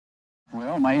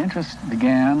Well, my interest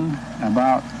began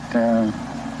about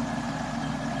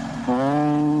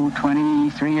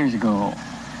 23 years ago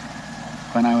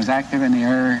when I was active in the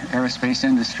aerospace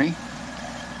industry.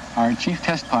 Our chief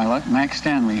test pilot, Max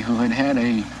Stanley, who had had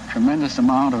a tremendous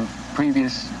amount of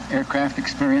previous aircraft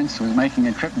experience, was making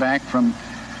a trip back from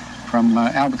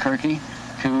Albuquerque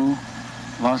to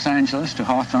Los Angeles, to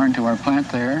Hawthorne, to our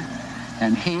plant there.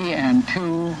 And he and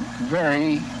two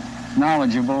very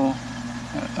knowledgeable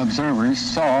observers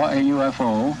saw a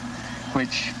UFO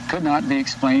which could not be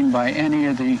explained by any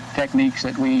of the techniques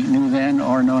that we knew then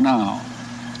or know now.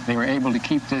 They were able to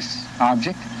keep this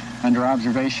object under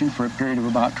observation for a period of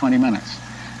about 20 minutes.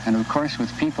 And of course,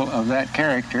 with people of that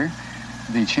character,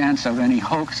 the chance of any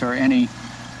hoax or any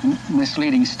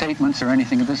misleading statements or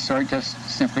anything of this sort just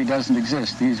simply doesn't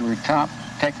exist. These were top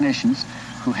technicians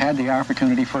who had the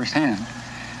opportunity firsthand.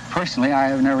 Personally, I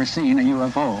have never seen a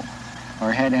UFO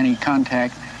or had any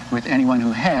contact with anyone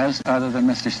who has other than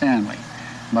Mr. Stanley.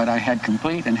 But I had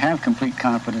complete and have complete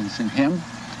confidence in him,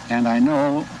 and I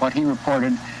know what he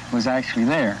reported was actually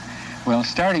there. Well,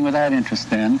 starting with that interest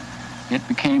then, it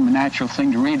became a natural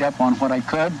thing to read up on what I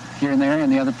could here and there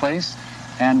and the other place,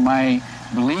 and my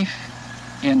belief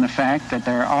in the fact that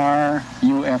there are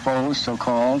UFOs,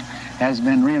 so-called, has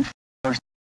been reinforced over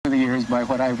the years by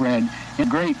what I've read. A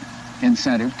great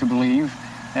incentive to believe,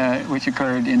 which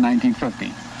occurred in 1950.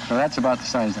 So that's about the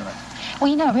size of it. Well,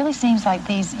 you know, it really seems like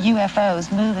these UFOs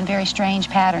move in very strange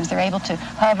patterns. They're able to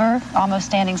hover, almost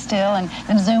standing still, and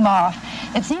then zoom off.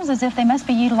 It seems as if they must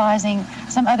be utilizing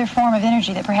some other form of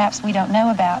energy that perhaps we don't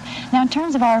know about. Now, in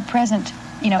terms of our present,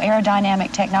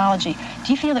 aerodynamic technology,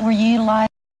 do you feel that we're utilizing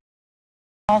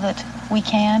all that we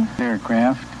can?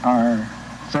 Aircraft are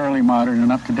thoroughly modern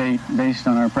and up-to-date based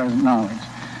on our present knowledge.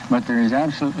 But there is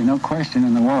absolutely no question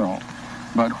in the world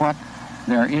but what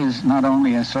there is not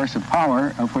only a source of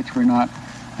power of which we're not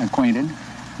acquainted,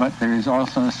 but there is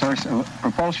also a source of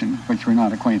propulsion which we're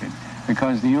not acquainted,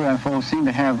 because the UFOs seem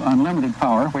to have unlimited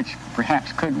power, which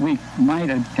perhaps we might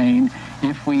attain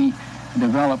if we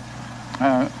develop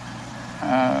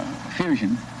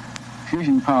fusion.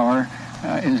 Fusion power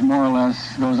is more or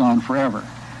less goes on forever.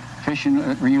 Fission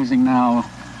that we're using now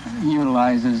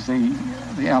utilizes the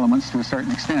elements to a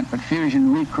certain extent, but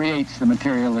fusion recreates the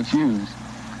material that's used.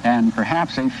 And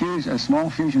perhaps a small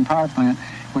fusion power plant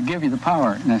would give you the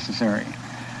power necessary.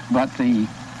 But the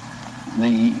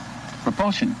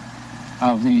propulsion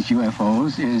of these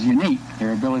UFOs is unique.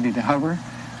 Their ability to hover,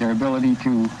 their ability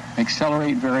to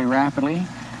accelerate very rapidly,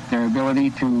 their ability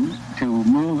to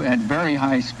move at very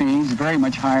high speeds, very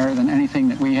much higher than anything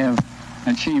that we have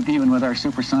achieved even with our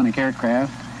supersonic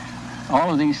aircraft.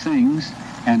 All of these things,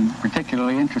 and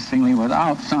particularly interestingly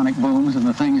without sonic booms and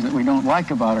the things that we don't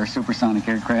like about our supersonic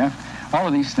aircraft, all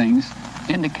of these things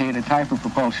indicate a type of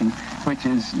propulsion which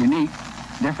is unique,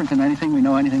 different than anything we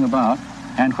know anything about,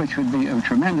 and which would be of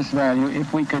tremendous value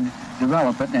if we could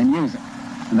develop it and use it.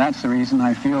 And that's the reason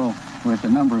I feel, with a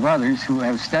number of others who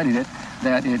have studied it,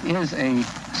 that it is a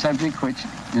subject which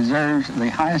deserves the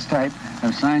highest type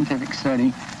of scientific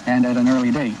study and at an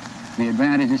early date. The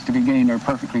advantages to be gained are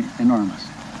perfectly enormous.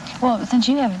 Well, since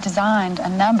you have designed a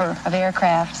number of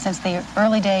aircraft since the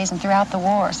early days and throughout the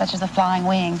war, such as the flying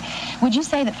wing, would you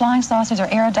say that flying saucers are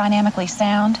aerodynamically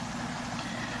sound?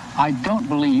 I don't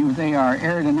believe they are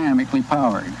aerodynamically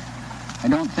powered. I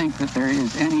don't think that there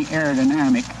is any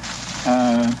aerodynamic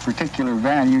particular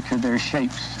value to their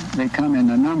shapes. They come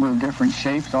in a number of different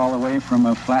shapes, all the way from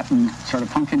a flattened sort of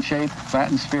pumpkin shape,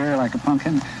 flattened sphere like a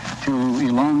pumpkin, to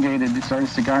elongated sort of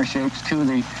cigar shapes, to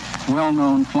the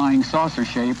well-known flying saucer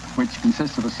shape, which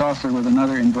consists of a saucer with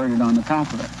another inverted on the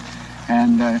top of it.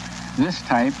 And this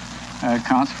type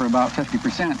counts for about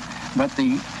 50%. But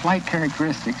the flight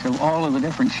characteristics of all of the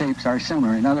different shapes are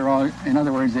similar. In other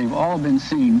words, they've all been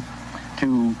seen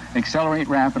to accelerate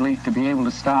rapidly, to be able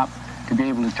to stop, to be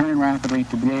able to turn rapidly,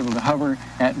 to be able to hover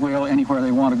at will anywhere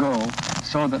they want to go,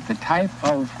 so that the type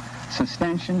of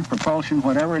suspension, propulsion,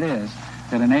 whatever it is,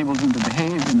 that enables them to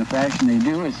behave in the fashion they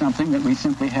do is something that we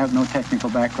simply have no technical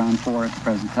background for at the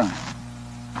present time.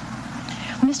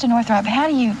 Mr. Northrop, how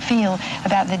do you feel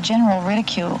about the general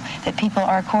ridicule that people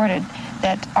are accorded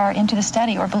that are into the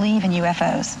study or believe in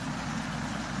UFOs?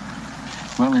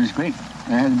 Well, there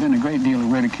has been a great deal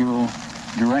of ridicule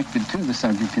directed to the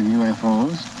subject of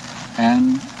UFOs,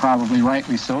 and probably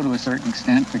rightly so to a certain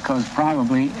extent, because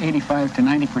probably 85 to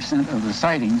 90% of the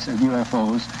sightings of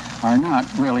UFOs are not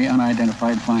really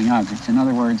unidentified flying objects. In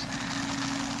other words,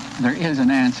 there is an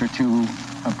answer to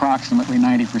approximately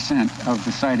 90% of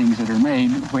the sightings that are made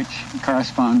which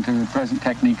correspond to the present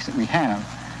techniques that we have.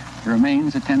 There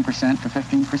remains a 10% to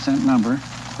 15% number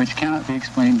which cannot be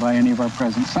explained by any of our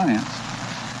present science.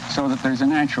 So that there's a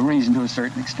natural reason to a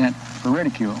certain extent for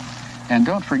ridicule. And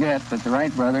don't forget that the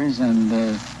Wright brothers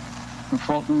and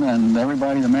Fulton and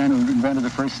everybody, the man who invented the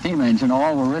first steam engine,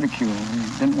 all were ridiculed.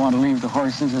 They didn't want to leave the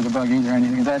horses or the buggies or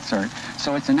anything of that sort.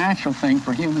 So it's a natural thing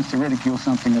for humans to ridicule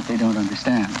something that they don't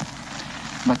understand.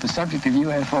 But the subject of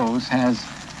UFOs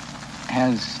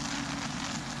has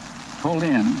pulled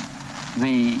in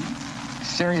the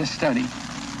serious study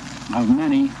of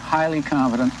many highly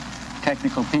competent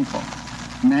technical people.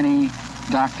 Many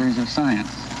doctors of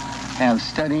science have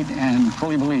studied and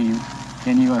fully believe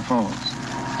in UFOs.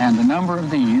 And the number of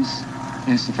these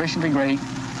is sufficiently great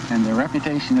and their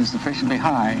reputation is sufficiently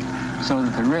high so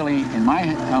that there really, in my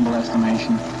humble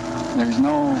estimation, there's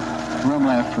no room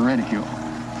left for ridicule.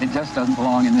 It just doesn't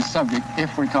belong in this subject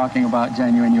if we're talking about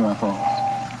genuine UFOs.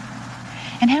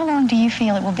 And how long do you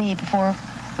feel it will be before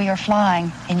we are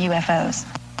flying in UFOs?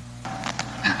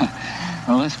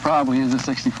 Well, this probably is a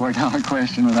 $64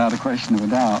 question without a question of a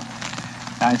doubt.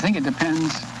 I think it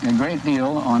depends a great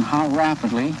deal on how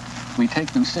rapidly we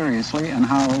take them seriously and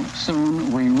how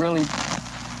soon we really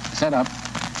set up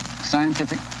a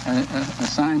scientific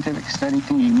study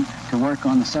team to work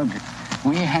on the subject.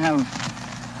 We have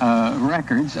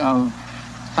records of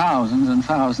thousands and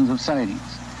thousands of sightings,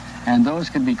 and those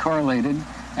could be correlated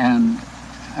and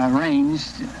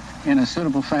arranged in a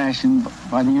suitable fashion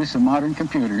by the use of modern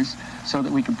computers so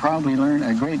that we could probably learn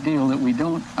a great deal that we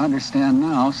don't understand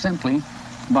now simply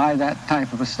by that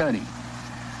type of a study.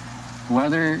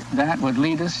 Whether that would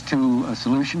lead us to a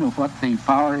solution of what the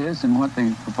power is and what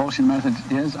the propulsion method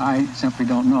is, I simply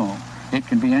don't know. It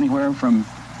can be anywhere from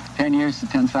 10 years to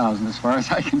 10,000 as far as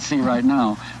I can see right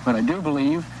now. But I do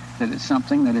believe that it's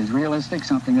something that is realistic,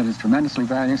 something that is tremendously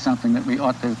valuable, something that we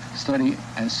ought to study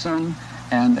as soon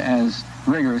and as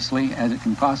rigorously as it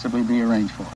can possibly be arranged for.